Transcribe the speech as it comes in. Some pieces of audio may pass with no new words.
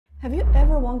Have you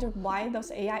ever wondered why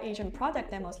those AI agent product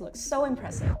demos look so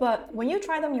impressive, but when you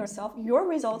try them yourself, your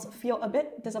results feel a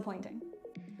bit disappointing?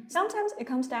 Sometimes it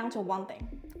comes down to one thing: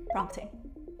 prompting.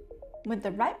 With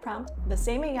the right prompt, the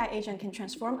same AI agent can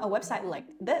transform a website like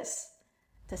this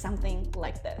to something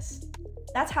like this.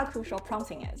 That's how crucial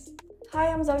prompting is. Hi,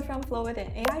 I'm Zoe from Flowit,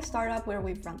 an AI startup where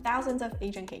we've run thousands of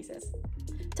agent cases.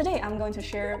 Today, I'm going to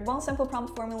share one simple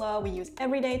prompt formula we use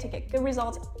every day to get good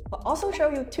results, but also show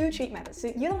you 2 cheat methods so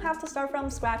you don't have to start from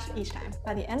scratch each time.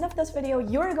 By the end of this video,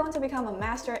 you're going to become a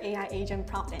master AI agent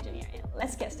prompt engineer.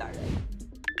 Let's get started.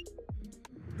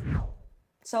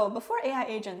 So before AI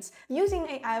agents, using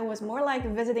AI was more like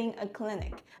visiting a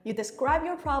clinic. You describe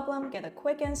your problem, get a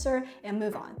quick answer, and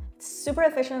move on. It's super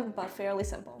efficient, but fairly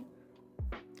simple.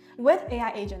 With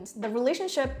AI agents, the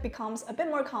relationship becomes a bit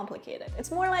more complicated.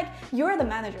 It's more like you're the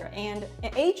manager and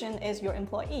an agent is your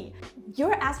employee.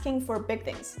 You're asking for big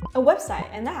things: a website,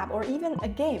 an app, or even a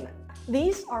game.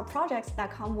 These are projects that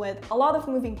come with a lot of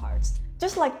moving parts.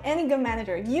 Just like any good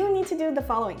manager, you need to do the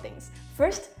following things.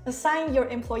 First, assign your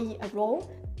employee a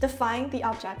role, define the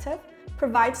objective,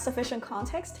 provide sufficient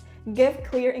context, give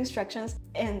clear instructions,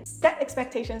 and set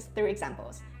expectations through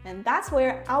examples. And that's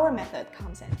where our method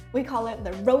comes in. We call it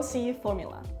the Rosie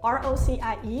formula,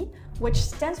 ROCIE, which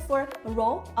stands for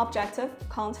role, objective,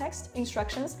 context,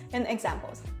 instructions, and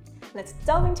examples. Let's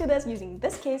delve into this using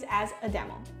this case as a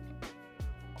demo.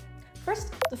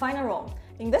 First, define a role.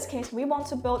 In this case, we want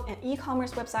to build an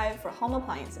e-commerce website for home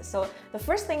appliances. So the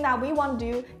first thing that we want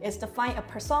to do is define a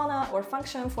persona or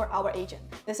function for our agent.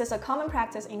 This is a common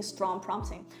practice in strong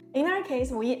prompting. In our case,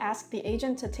 we ask the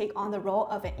agent to take on the role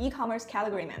of an e-commerce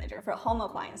category manager for home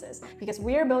appliances because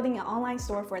we are building an online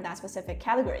store for that specific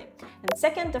category. And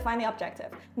second, define the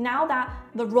objective. Now that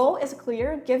the role is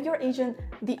clear, give your agent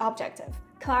the objective.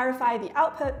 Clarify the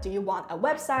output. Do you want a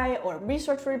website or a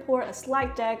research report, a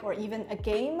slide deck, or even a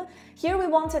game? Here we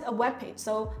wanted a web page,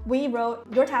 so we wrote,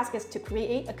 your task is to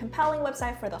create a compelling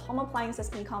website for the home appliances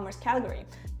e-commerce category.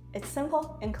 It's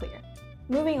simple and clear.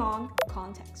 Moving on,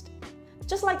 context.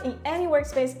 Just like in any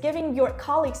workspace, giving your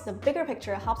colleagues the bigger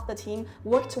picture helps the team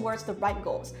work towards the right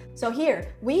goals. So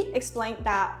here, we explained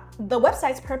that the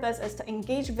website's purpose is to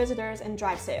engage visitors and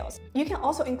drive sales. You can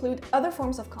also include other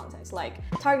forms of context like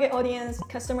target audience,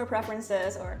 customer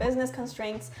preferences, or business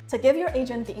constraints to give your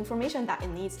agent the information that it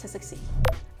needs to succeed.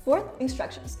 Fourth,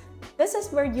 instructions. This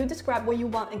is where you describe what you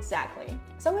want exactly.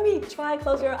 So maybe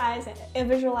close your eyes and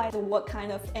visualize what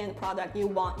kind of end product you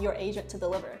want your agent to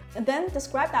deliver. And then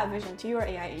describe that vision to your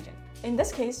AI agent. In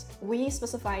this case, we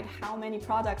specified how many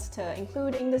products to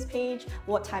include in this page,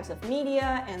 what types of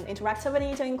media and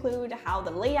interactivity to include, how the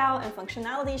layout and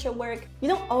functionality should work. You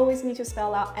don't always need to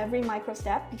spell out every micro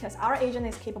step because our agent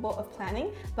is capable of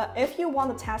planning, but if you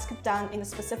want the task done in a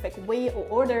specific way or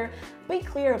order, be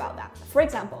clear about that. For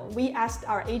example, we asked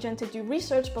our agent to do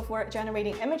research before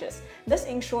generating images. This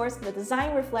ensures the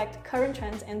design reflects current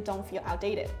trends and don't feel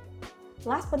outdated.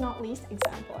 Last but not least,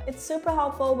 example. It's super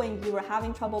helpful when you are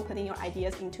having trouble putting your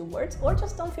ideas into words or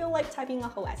just don't feel like typing a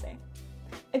whole essay.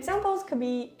 Examples could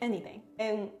be anything,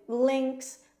 in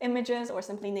links, images, or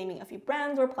simply naming a few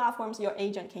brands or platforms your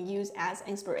agent can use as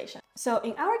inspiration. So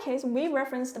in our case, we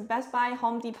referenced Best Buy,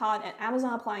 Home Depot, and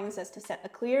Amazon appliances to set a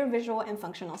clear visual and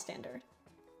functional standard.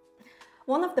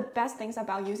 One of the best things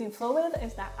about using Flowit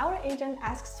is that our agent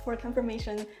asks for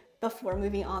confirmation before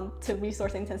moving on to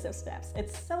resource-intensive steps.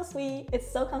 It's so sweet,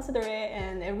 it's so considerate,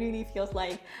 and it really feels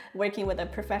like working with a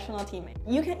professional teammate.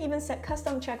 You can even set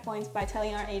custom checkpoints by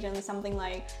telling our agent something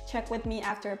like, check with me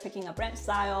after picking a brand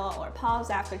style, or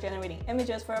pause after generating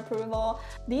images for approval.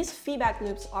 These feedback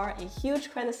loops are a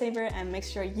huge credit saver and make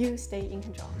sure you stay in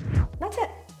control. That's it,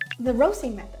 the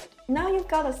Rosie method. Now you've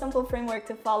got a simple framework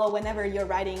to follow whenever you're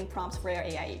writing prompts for your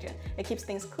AI agent. It keeps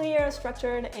things clear,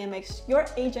 structured, and makes your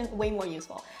agent way more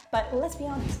useful. But let's be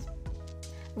honest,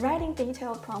 writing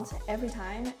detailed prompts every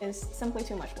time is simply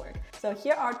too much work. So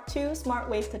here are 2 smart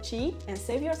ways to cheat and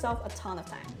save yourself a ton of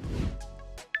time.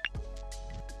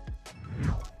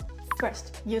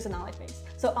 First, use a knowledge base.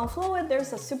 So on Flowit,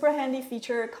 there's a super handy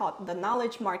feature called the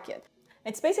knowledge market.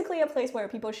 It's basically a place where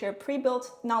people share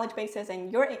pre-built knowledge bases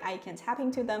and your AI can tap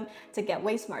into them to get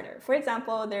way smarter. For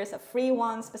example, there's a free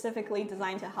one specifically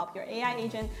designed to help your AI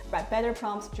agent write better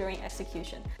prompts during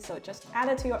execution. So just add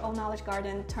it to your own knowledge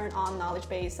garden, turn on knowledge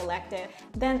base, select it,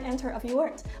 then enter a few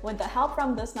words. With the help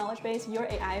from this knowledge base, your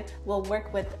AI will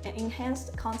work with an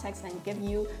enhanced context and give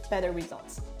you better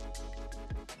results.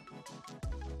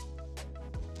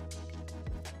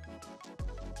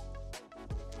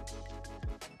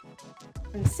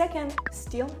 And second,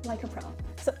 steal like a pro.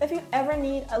 So if you ever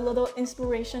need a little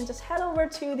inspiration, just head over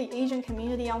to the Asian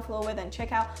community on Flowit and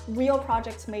check out real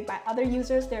projects made by other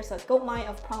users. There's a goldmine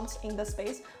of prompts in the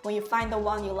space. When you find the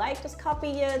one you like, just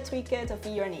copy it, tweak it to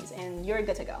fit your needs, and you're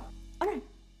good to go. Alright,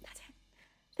 that's it.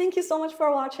 Thank you so much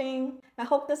for watching. I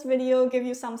hope this video gave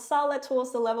you some solid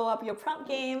tools to level up your prompt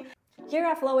game. Here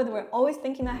at Flowit, we're always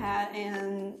thinking ahead,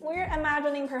 and we're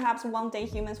imagining perhaps one day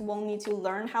humans won't need to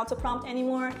learn how to prompt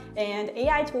anymore, and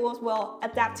AI tools will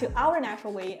adapt to our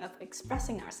natural way of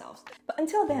expressing ourselves. But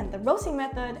until then, the Rosie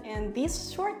method and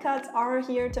these shortcuts are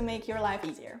here to make your life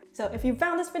easier. So if you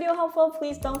found this video helpful,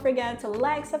 please don't forget to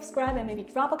like, subscribe, and maybe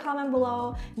drop a comment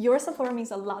below. Your support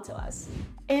means a lot to us.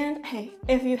 And hey,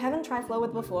 if you haven't tried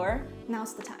Flowit before,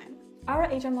 now's the time. Our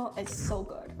agent mode is so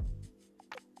good.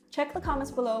 Check the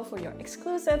comments below for your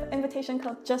exclusive invitation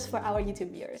code just for our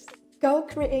YouTube viewers. Go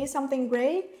create something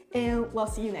great, and we'll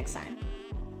see you next time.